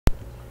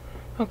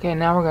Okay,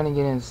 now we're going to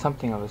get into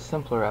something of a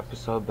simpler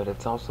episode, but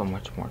it's also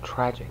much more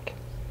tragic.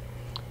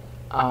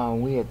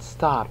 We had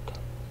stopped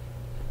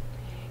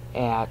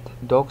at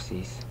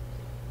doxis,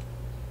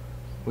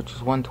 which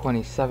is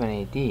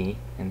 127 AD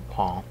in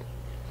Paul,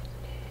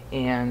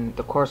 and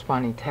the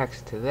corresponding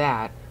text to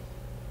that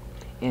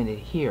ended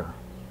here,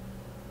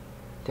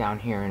 down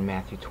here in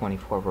Matthew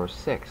 24, verse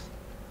 6.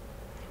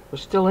 We're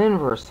still in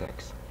verse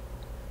 6,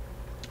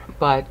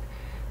 but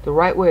the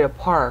right way to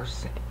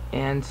parse,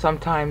 and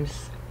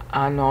sometimes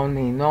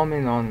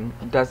Nomenon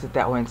does it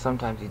that way and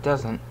sometimes he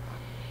doesn't,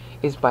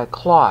 is by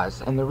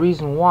clause. And the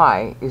reason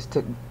why is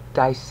to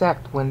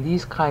dissect when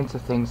these kinds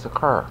of things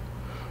occur.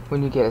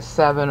 When you get a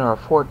 7 or a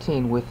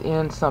 14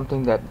 within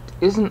something that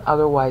isn't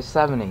otherwise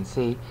 7ing.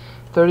 See,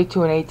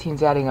 32 and 18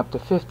 is adding up to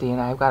 50,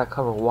 and I've got to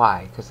cover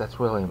why, because that's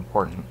really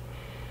important.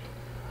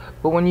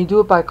 But when you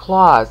do it by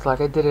clause, like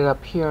I did it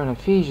up here in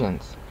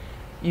Ephesians,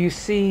 you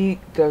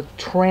see the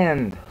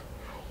trend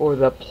or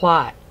the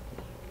plot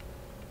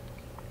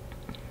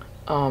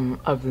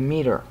of the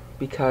meter,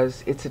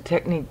 because it's a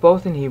technique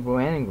both in Hebrew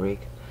and in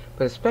Greek,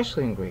 but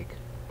especially in Greek.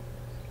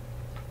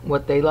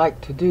 What they like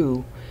to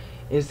do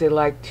is they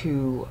like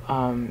to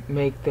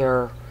make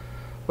their,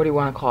 what do you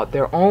want to call it,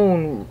 their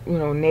own,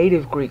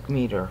 native Greek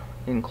meter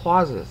in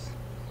clauses.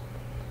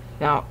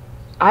 Now,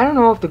 I don't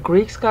know if the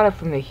Greeks got it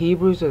from the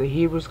Hebrews or the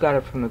Hebrews got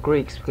it from the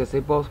Greeks, because they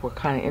both were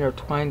kind of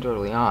intertwined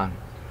early on.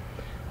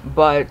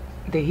 But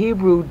the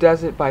Hebrew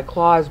does it by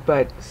clause,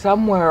 but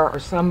somewhere or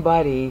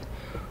somebody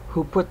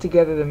who put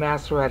together the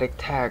Masoretic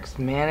text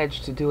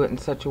managed to do it in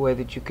such a way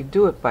that you could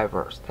do it by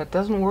verse. That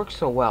doesn't work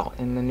so well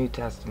in the New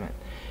Testament.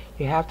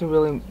 You have to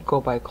really go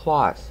by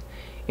clause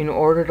in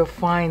order to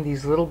find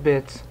these little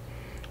bits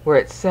where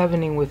it's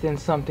 7ing within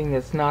something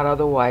that's not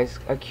otherwise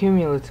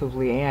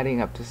accumulatively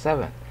adding up to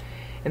 7.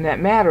 And that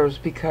matters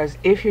because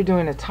if you're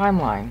doing a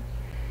timeline,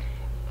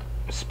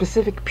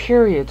 specific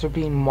periods are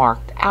being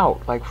marked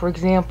out. Like, for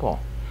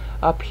example,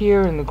 up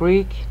here in the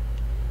Greek,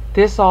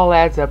 this all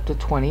adds up to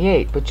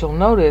 28, but you'll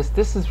notice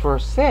this is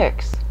verse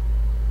 6.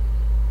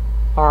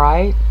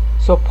 Alright?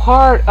 So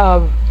part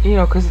of,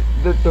 because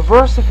the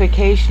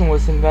versification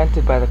was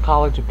invented by the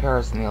College of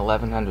Paris in the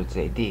 1100s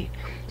AD,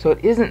 so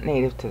it isn't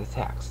native to the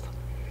text.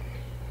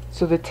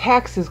 So the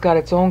text has got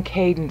its own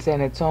cadence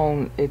and its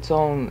own,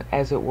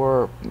 as it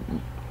were,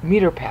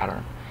 meter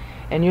pattern.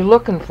 And you're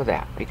looking for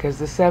that, because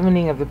the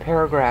 7ing of the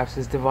paragraphs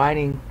is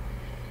dividing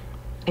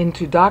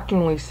into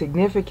doctrinally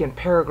significant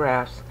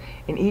paragraphs,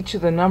 and each of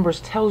the numbers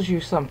tells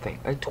you something.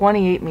 Like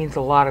 28 means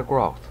a lot of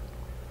growth.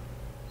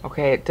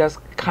 Okay, it does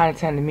kind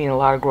of tend to mean a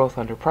lot of growth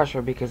under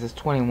pressure because it's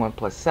 21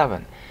 plus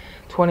 7.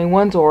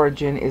 21's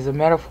origin is a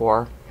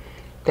metaphor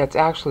that's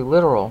actually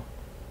literal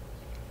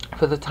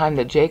for the time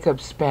that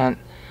Jacob spent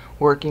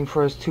working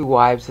for his 2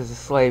 wives as a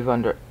slave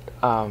under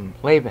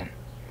Laban.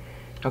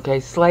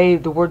 Okay,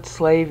 slave, the word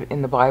slave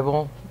in the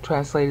Bible,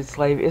 translated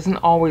slave, isn't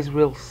always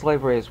real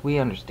slavery as we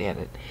understand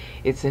it.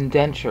 It's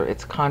indenture,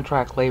 it's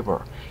contract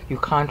labor. You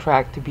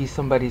contract to be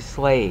somebody's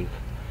slave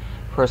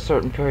for a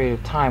certain period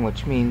of time,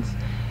 which means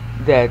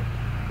that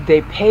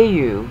they pay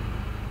you,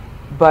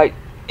 but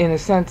in a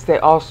sense they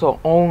also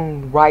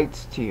own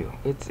rights to you.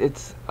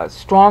 It's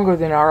stronger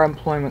than our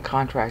employment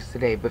contracts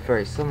today, but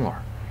very similar.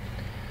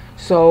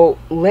 So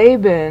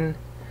Laban,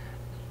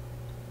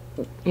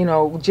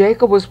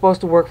 Jacob was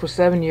supposed to work for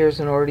 7 years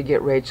in order to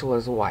get Rachel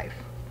as a wife.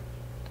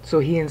 So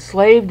he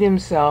enslaved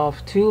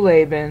himself to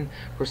Laban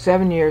for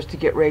 7 years to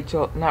get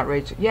Rachel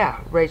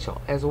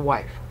as a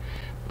wife.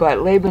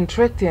 But Laban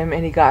tricked him,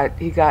 and he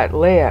got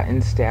Leah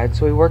instead.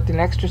 So he worked an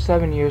extra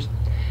 7 years.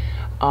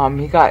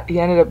 He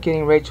ended up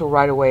getting Rachel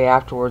right away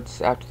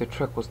afterwards, after the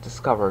trick was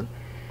discovered.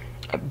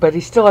 But he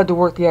still had to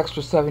work the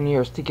extra 7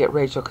 years to get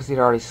Rachel because he'd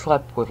already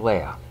slept with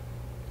Leah,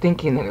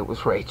 thinking that it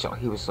was Rachel.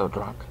 He was so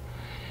drunk.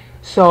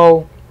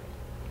 So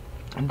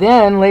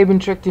then Laban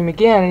tricked him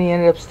again, and he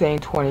ended up staying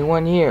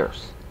 21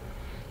 years.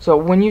 So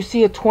when you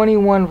see a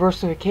 21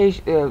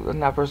 versification,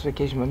 not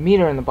versification, but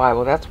meter in the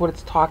Bible, that's what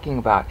it's talking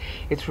about.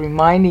 It's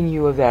reminding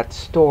you of that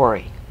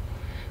story.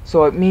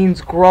 So it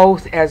means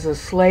growth as a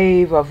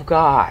slave of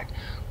God,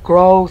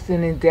 growth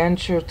in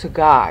indenture to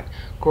God,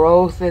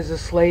 growth as a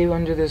slave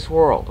under this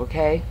world,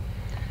 okay?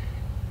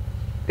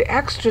 The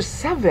extra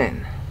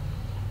 7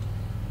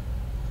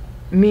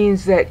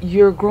 means that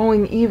you're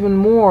growing even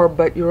more,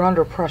 but you're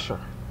under pressure.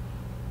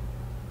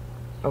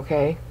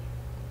 Okay?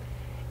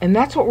 And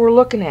that's what we're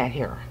looking at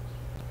here.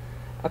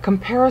 A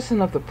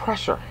comparison of the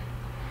pressure.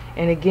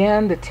 And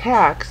again, the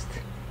text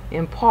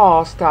in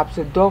Paul stops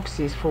at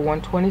doxis for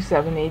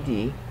 127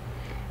 AD.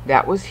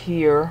 That was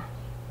here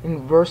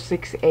in verse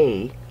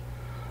 6a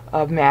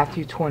of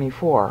Matthew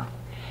 24.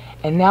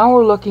 And now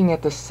we're looking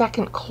at the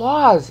second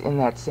clause in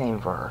that same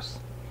verse.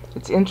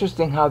 It's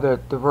interesting how the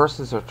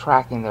verses are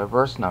tracking their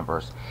verse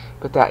numbers,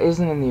 but that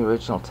isn't in the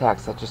original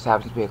text. That just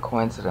happens to be a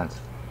coincidence.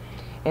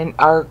 And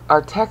our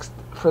text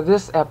for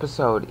this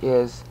episode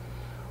is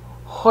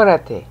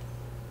Horate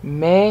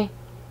me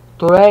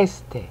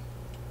toeste.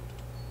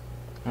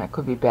 And it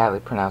could be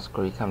badly pronounced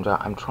Greek.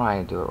 I'm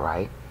trying to do it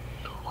right.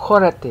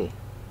 Horate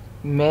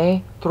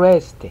Me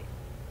troeste.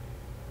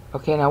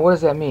 Okay, now what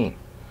does that mean?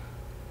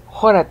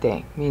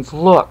 Horate means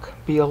look,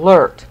 be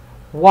alert,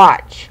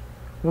 watch,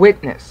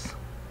 witness.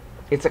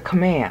 It's a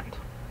command.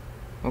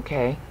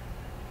 Okay?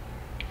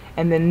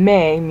 And then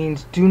me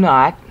means do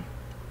not.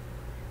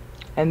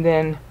 And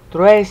then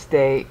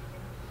troeste,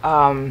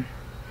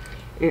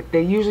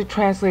 they usually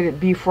translate it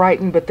be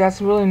frightened, but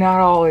that's really not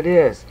all it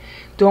is.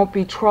 Don't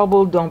be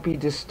troubled, don't be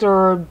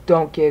disturbed,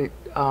 don't get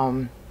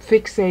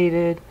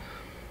fixated.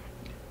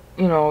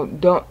 You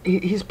know,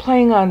 he's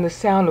playing on the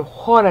sound of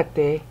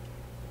horate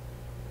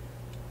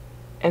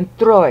and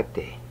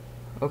troete,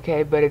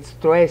 okay, but it's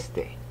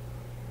troeste.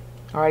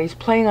 Alright, he's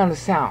playing on the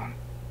sound.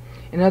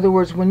 In other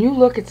words, when you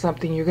look at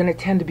something, you're going to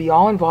tend to be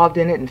all involved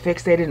in it and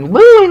fixated and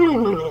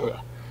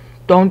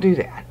don't do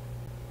that.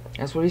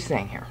 That's what he's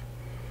saying here.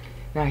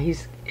 Now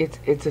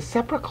it's a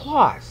separate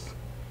clause.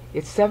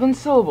 It's 7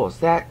 syllables.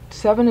 That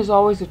 7 is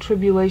always a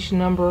tribulation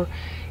number.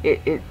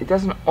 It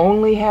doesn't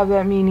only have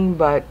that meaning,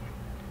 but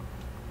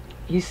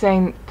he's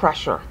saying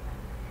pressure,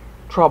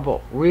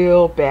 trouble,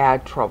 real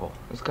bad trouble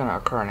is going to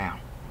occur now.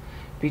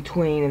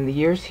 And the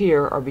years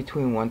here are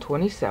between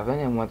 127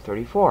 and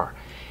 134.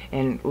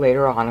 And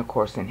later on, of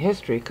course, in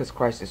history, because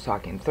Christ is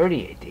talking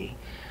 30 AD,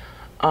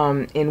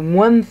 in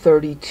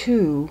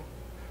 132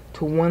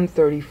 to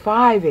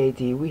 135 AD,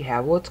 we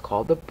have what's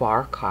called the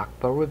Bar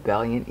Kokhba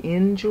rebellion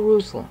in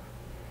Jerusalem.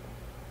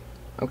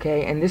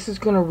 Okay, and this is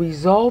going to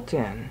result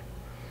in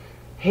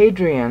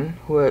Hadrian,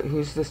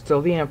 who's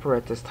still the emperor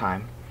at this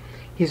time.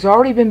 He's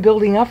already been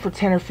building up for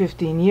 10 or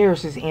 15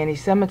 years his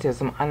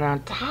anti-Semitism, and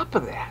on top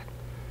of that,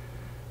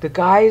 the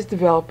guy is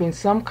developing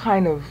some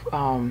kind of,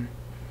 how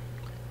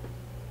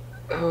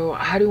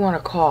do you want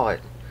to call it,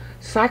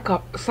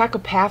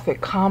 psychopathic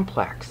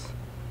complex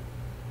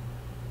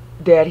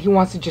that he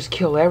wants to just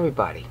kill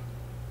everybody.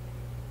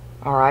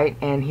 Alright,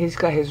 and he's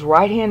got his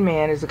right-hand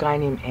man is a guy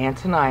named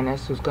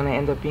Antoninus, who's going to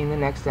end up being the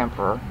next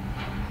emperor.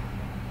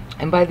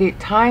 And by the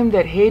time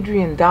that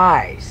Hadrian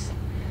dies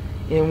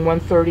in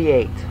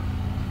 138,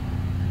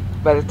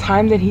 by the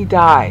time that he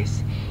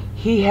dies,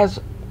 he has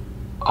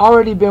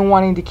already been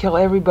wanting to kill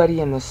everybody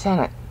in the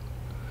Senate.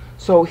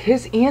 So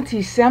his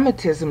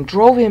anti-Semitism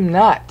drove him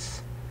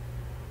nuts.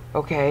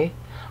 Okay?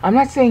 I'm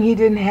not saying he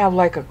didn't have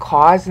like a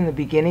cause in the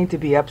beginning to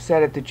be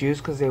upset at the Jews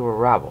because they were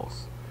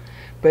rebels.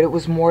 But it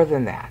was more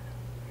than that.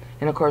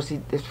 And of course,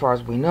 as far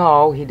as we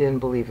know, he didn't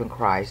believe in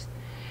Christ.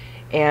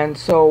 And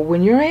so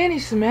when you're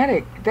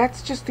anti-Semitic,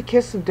 that's just the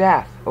kiss of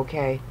death,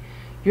 okay?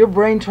 Your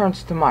brain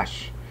turns to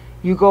mush.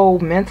 You go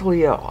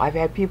mentally ill. I've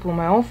had people in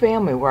my own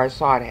family where I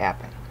saw it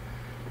happen.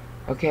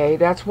 Okay,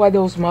 that's why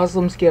those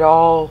Muslims get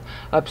all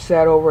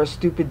upset over a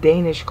stupid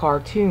Danish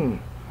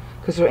cartoon.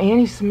 Because they're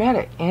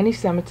anti-Semitic.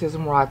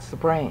 Anti-Semitism rots the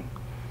brain.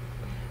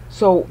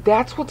 So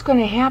that's what's going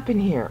to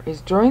happen here,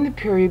 is during the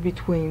period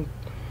between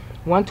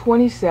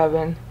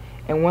 127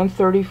 and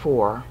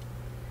 134,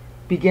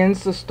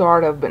 begins the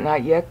start of, but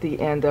not yet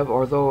the end of,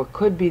 although it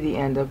could be the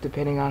end of,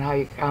 depending on how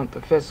you count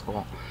the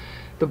fiscal,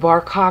 the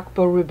Bar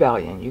Kokhba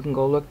rebellion. You can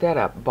go look that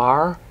up.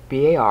 Bar,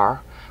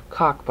 B-A-R,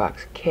 Kokhba,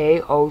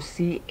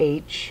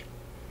 K-O-C-H-B-A.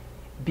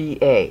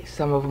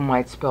 Some of them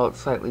might spell it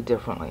slightly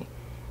differently.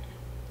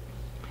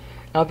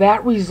 Now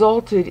that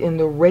resulted in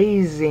the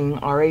razing,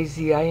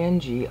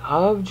 R-A-Z-I-N-G,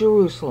 of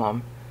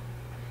Jerusalem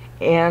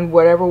and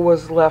whatever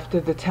was left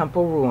of the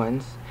temple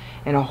ruins,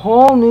 and a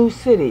whole new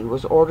city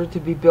was ordered to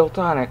be built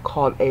on it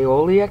called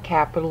Aelia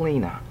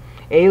Capitolina.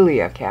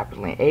 Aelia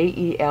Capitolina,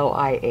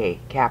 A-E-L-I-A,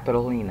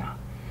 Capitolina.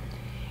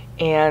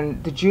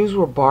 And the Jews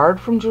were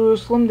barred from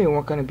Jerusalem. They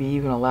weren't going to be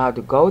even allowed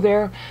to go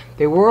there.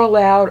 They were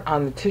allowed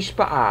on the Tish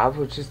B'Av,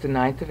 which is the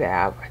 9th of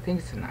Av. I think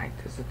it's the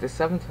 9th. Is it the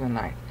 7th or the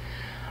 9th?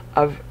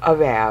 Of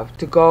Av,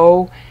 to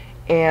go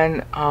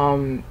and,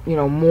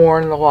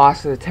 mourn the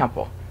loss of the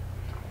temple.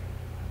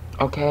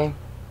 Okay?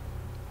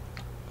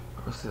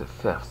 This is the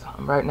 5th.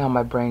 Right now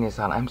my brain is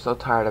on. I'm so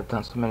tired. I've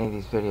done so many of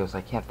these videos.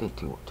 I can't think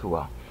too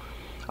well.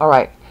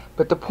 Alright.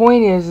 But the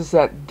point is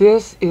that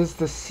this is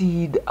the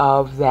seed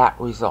of that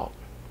result.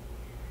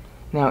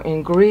 Now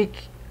in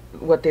Greek,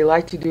 what they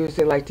like to do is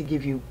they like to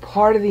give you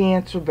part of the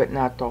answer, but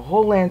not the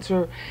whole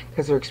answer,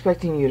 because they're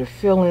expecting you to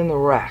fill in the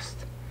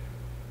rest.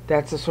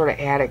 That's a sort of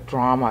attic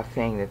drama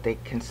thing that they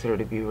consider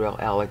to be real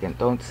elegant.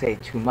 Don't say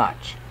too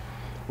much.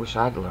 Wish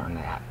I'd learned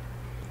that.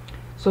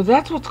 So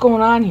that's what's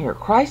going on here.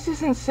 Christ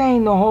isn't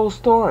saying the whole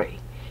story.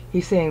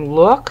 He's saying,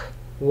 look,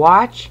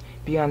 watch,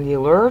 be on the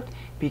alert,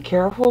 be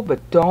careful,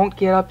 but don't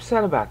get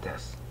upset about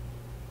this.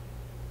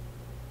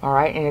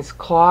 Alright, and its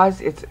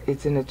clause,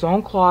 it's in its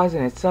own clause,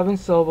 and it's 7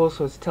 syllables,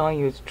 so it's telling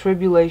you it's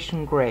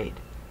tribulation grade.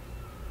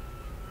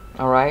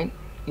 Alright?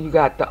 You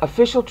got the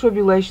official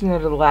tribulation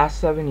that are the last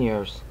 7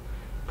 years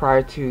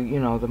prior to,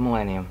 the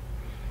millennium.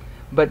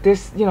 But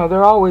this, there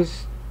are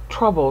always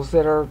troubles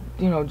that are,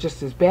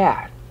 just as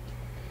bad.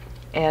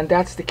 And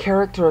that's the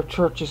character of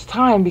church's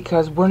time,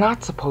 because we're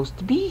not supposed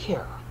to be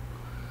here.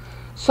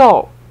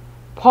 So,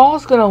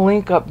 Paul's going to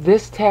link up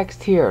this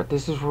text here.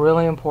 This is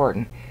really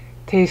important.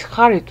 Teis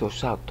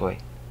charitos autoi.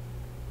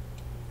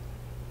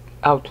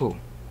 Autu.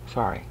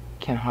 Sorry,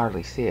 can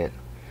hardly see it.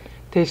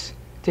 Tes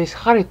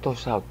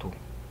charitos autou.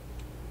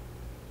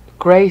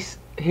 Grace,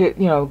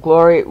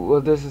 glory,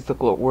 well, this is the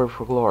word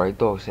for glory,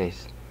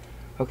 doses.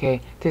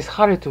 Okay? Tes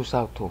charitos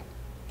autou.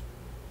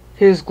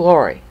 His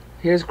glory,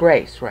 His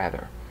grace,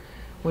 rather.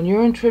 When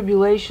you're in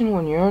tribulation,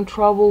 when you're in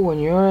trouble, when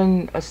you're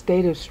in a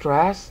state of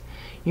stress,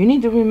 you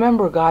need to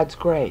remember God's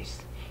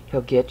grace.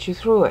 He'll get you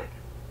through it.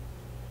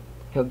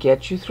 He'll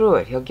get you through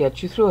it. He'll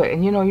get you through it.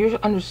 And you're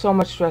under so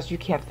much stress, you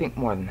can't think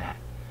more than that.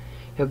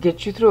 He'll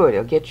get you through it.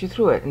 He'll get you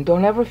through it. And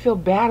don't ever feel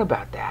bad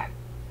about that.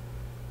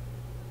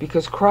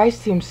 Because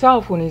Christ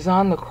Himself, when He's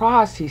on the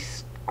cross,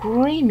 He's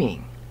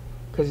screaming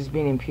because He's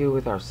being imputed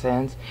with our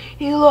sins.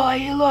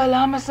 Eloi, Eloi,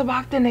 lama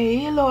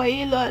sabachthani.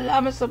 Eloi, Eloi,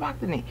 lama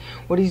sabachthani.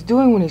 What He's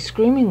doing when He's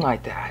screaming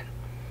like that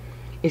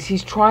is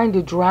He's trying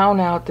to drown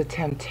out the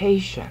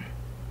temptation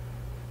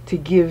to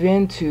give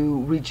in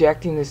to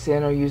rejecting the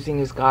sin or using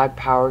His God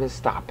power to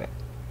stop it.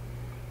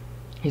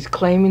 He's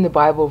claiming the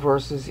Bible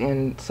verses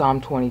in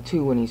Psalm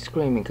 22 when He's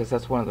screaming, because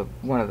that's one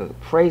of the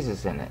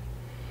phrases in it.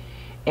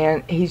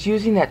 And He's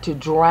using that to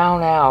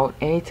drown out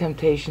any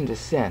temptation to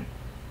sin.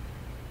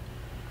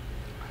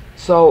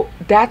 So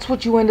that's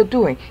what you end up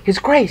doing. His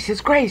grace, His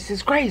grace,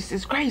 His grace,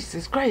 His grace,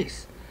 His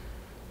grace.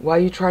 While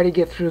you try to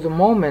get through the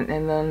moment,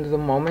 and then the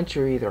moment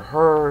you're either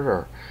hurt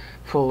or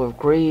full of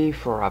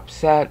grief or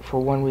upset for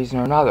one reason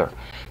or another.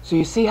 So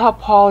you see how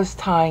Paul is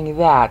tying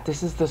that.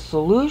 This is the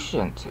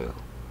solution to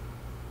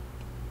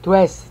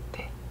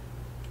dueste.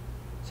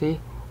 See?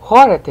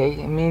 Horate,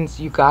 it means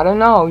you gotta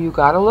know, you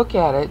gotta look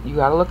at it, you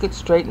gotta look it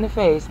straight in the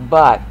face,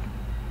 but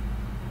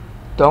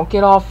don't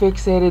get all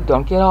fixated,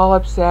 don't get all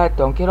upset,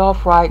 don't get all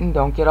frightened,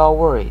 don't get all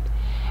worried.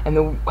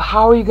 And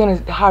how are you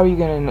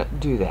gonna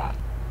do that?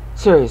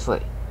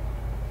 Seriously.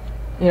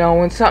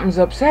 When something's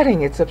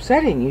upsetting, it's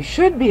upsetting. You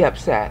should be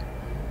upset.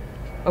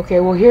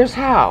 Okay, well, here's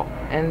how.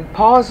 And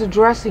Paul is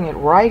addressing it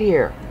right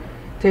here.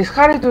 Okay?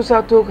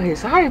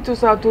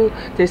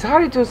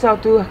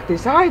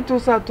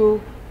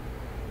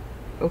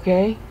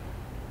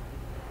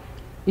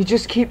 You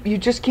just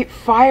keep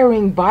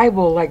firing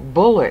Bible like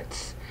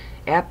bullets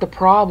at the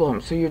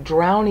problem. So you're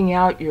drowning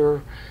out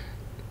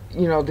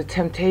the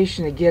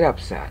temptation to get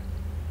upset.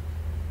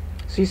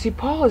 So you see,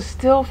 Paul is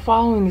still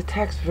following the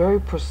text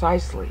very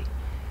precisely.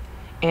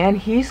 And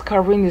he's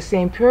covering the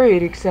same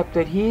period, except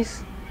that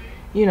he's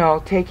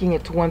taking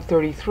it to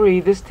 133.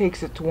 This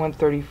takes it to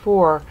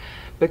 134.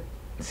 But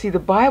see, the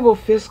Bible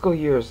fiscal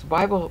years,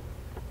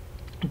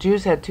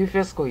 Jews had 2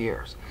 fiscal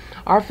years.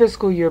 Our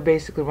fiscal year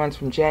basically runs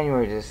from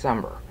January to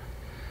December.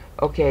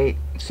 Okay,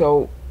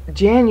 so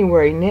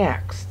January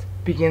next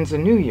begins a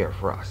new year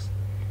for us.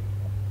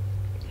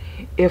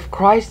 If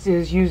Christ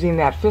is using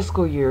that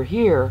fiscal year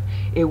here,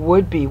 it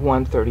would be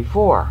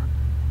 134.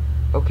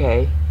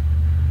 Okay?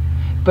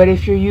 But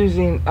if you're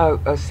using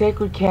a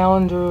sacred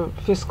calendar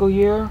fiscal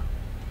year,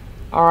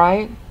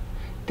 alright,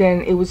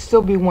 then it would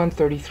still be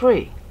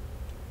 133.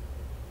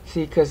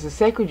 See, because the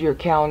sacred year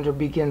calendar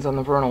begins on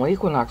the vernal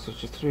equinox,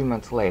 which is 3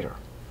 months later,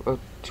 or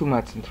 2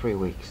 months and 3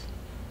 weeks.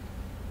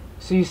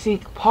 So you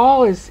see,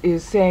 Paul is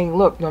saying,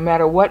 look, no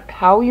matter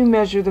how you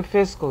measure the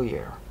fiscal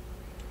year,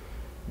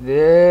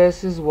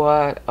 this is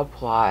what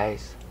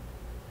applies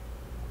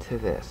to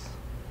this.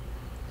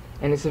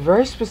 And it's a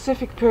very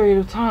specific period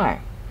of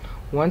time.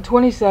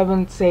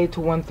 127, say, to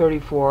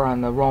 134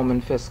 on the Roman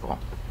fiscal,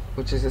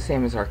 which is the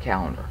same as our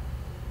calendar.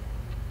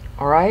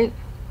 Alright?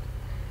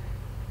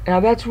 Now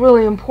that's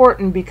really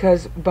important,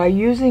 because by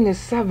using a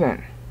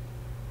 7,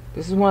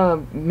 this is one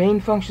of the main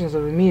functions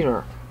of a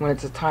meter when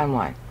it's a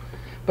timeline.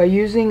 By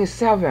using a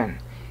 7,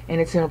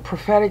 and it's in a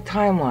prophetic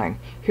timeline,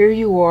 here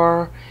you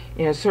are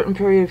in a certain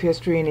period of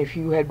history, and if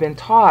you had been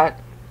taught,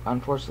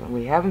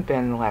 unfortunately we haven't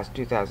been in the last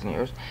 2,000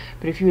 years,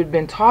 but if you had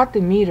been taught the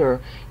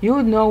meter, you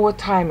would know what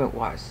time it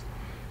was.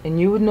 And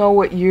you would know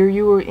what year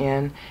you were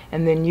in,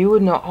 and then you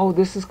would know, oh,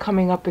 this is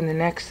coming up in the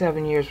next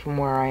 7 years from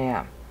where I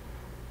am.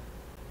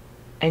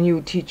 And you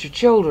would teach your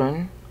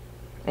children,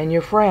 and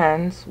your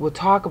friends would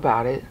talk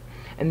about it,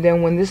 and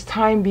then when this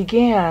time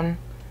began,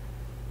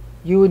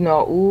 you would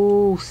know,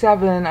 ooh,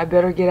 7, I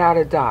better get out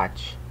of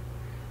Dodge.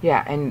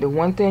 Yeah, and the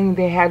one thing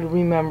they had to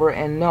remember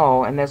and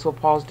know, and that's what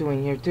Paul's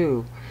doing here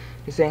too,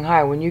 is saying,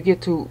 hi, when you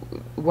get to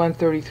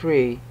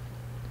 133,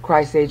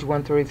 Christ's age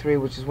 133,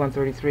 which is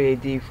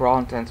 133 AD for all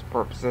intents and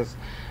purposes,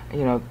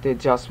 the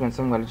adjustments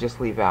I'm going to just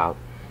leave out.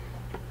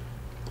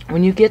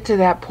 When you get to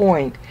that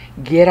point,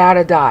 get out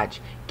of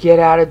Dodge, get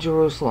out of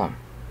Jerusalem.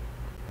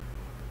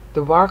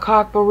 The Bar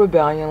Kokhba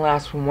rebellion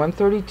lasts from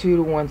 132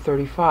 to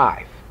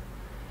 135.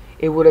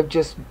 It would have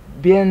just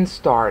been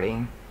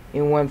starting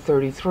in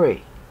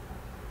 133.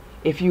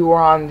 If you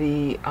were on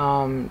the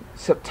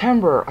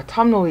September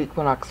autumnal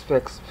equinox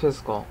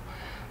fiscal,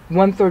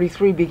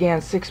 133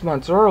 began 6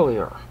 months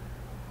earlier.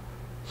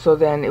 So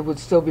then it would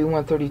still be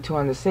 132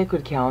 on the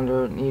sacred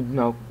calendar, and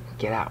you'd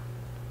get out.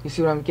 You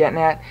see what I'm getting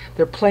at?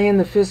 They're playing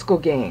the fiscal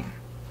game.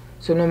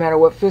 So no matter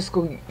what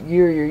fiscal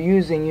year you're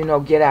using,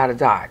 get out of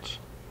Dodge.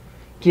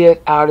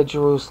 Get out of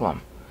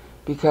Jerusalem.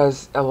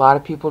 Because a lot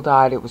of people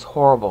died. It was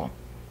horrible.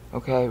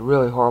 Okay?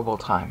 Really horrible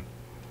time.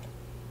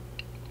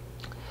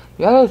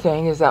 The other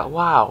thing is that,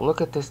 wow,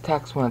 look at this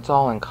text when it's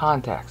all in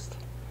context.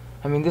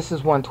 I mean, this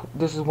is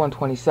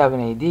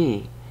 127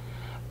 AD,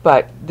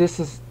 but this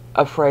is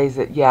a phrase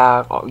that,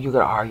 yeah, you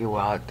could argue,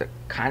 well, it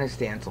kind of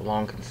stands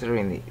alone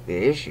considering the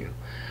issue.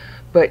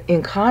 But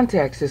in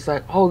context, it's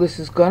like, oh, this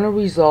is going to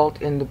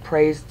result in the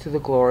praise to the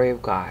glory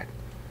of God.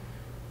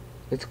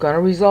 It's going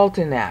to result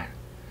in that.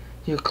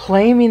 You're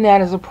claiming that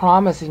as a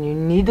promise, and you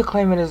need to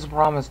claim it as a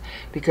promise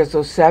because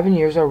those 7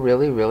 years are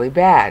really, really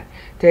bad.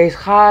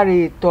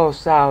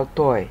 Teisharitos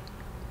autoi.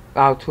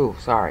 Autu,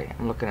 sorry,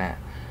 I'm looking at it.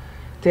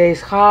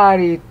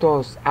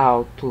 Teisharitos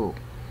autu.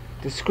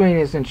 The screen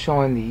isn't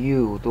showing the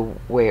U the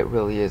way it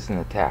really is in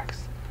the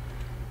text.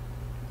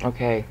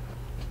 Okay?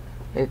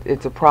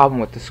 It's a problem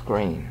with the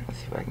screen. Let's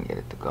see if I can get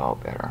it to go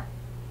better.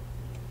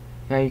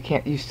 Now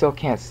you still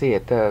can't see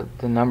it. The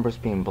number's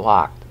being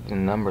blocked. The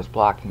number's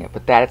blocking it.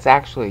 But that's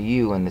actually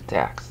U in the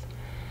text.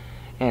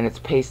 And it's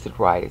pasted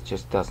right. It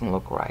just doesn't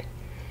look right.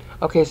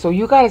 Okay, so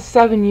you got a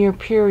 7-year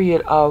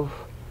period of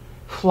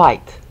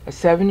flight. A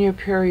 7-year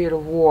period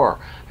of war.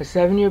 A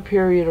 7-year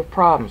period of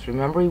problems.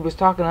 Remember, he was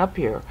talking up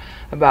here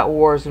about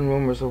wars and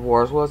rumors of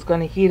wars. Well, it's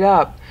going to heat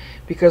up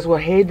because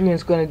what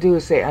Hadrian's going to do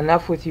is say,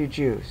 enough with you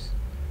Jews.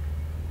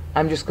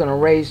 I'm just going to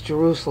raise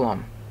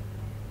Jerusalem.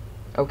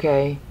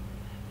 Okay?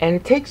 And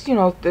it takes, you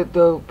know, the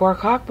Bar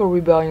Kokhba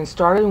rebellion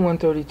started in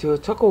 132.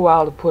 It took a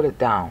while to put it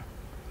down.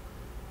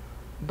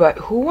 But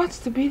who wants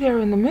to be there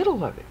in the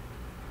middle of it?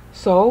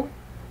 So,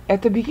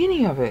 at the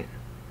beginning of it,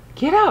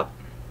 get up.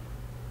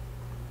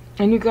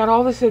 And you got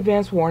all this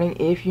advance warning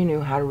if you knew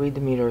how to read the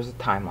meter as a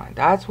timeline.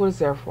 That's what it's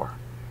there for.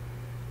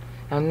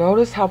 Now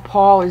notice how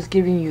Paul is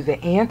giving you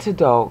the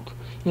antidote.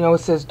 You know, it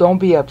says don't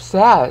be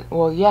upset.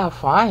 Well, yeah,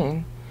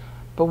 fine.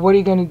 But what are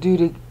you going to do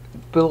to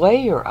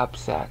belay your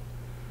upset?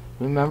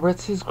 Remember,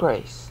 it's His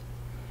grace.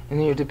 And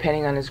then you're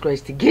depending on His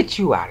grace to get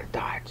you out of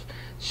Dodge.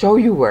 Show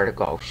you where to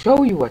go.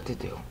 Show you what to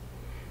do.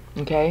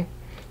 Okay?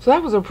 So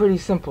that was a pretty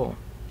simple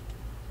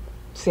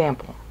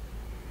sample.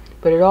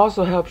 But it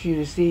also helps you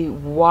to see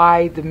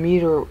why the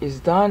meter is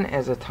done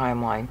as a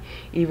timeline.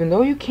 Even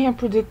though you can't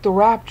predict the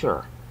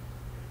rapture,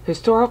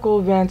 historical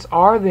events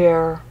are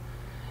there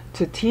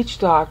to teach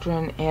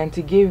doctrine and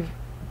to give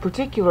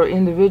particular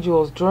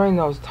individuals during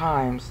those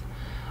times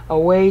a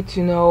way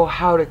to know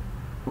how to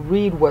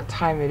read what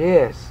time it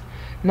is.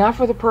 Not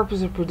for the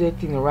purpose of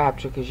predicting the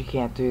rapture, because you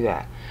can't do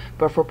that,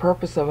 but for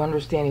purpose of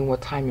understanding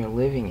what time you're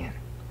living in.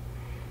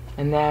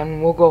 And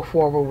then we'll go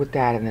forward with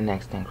that in the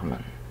next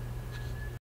increment.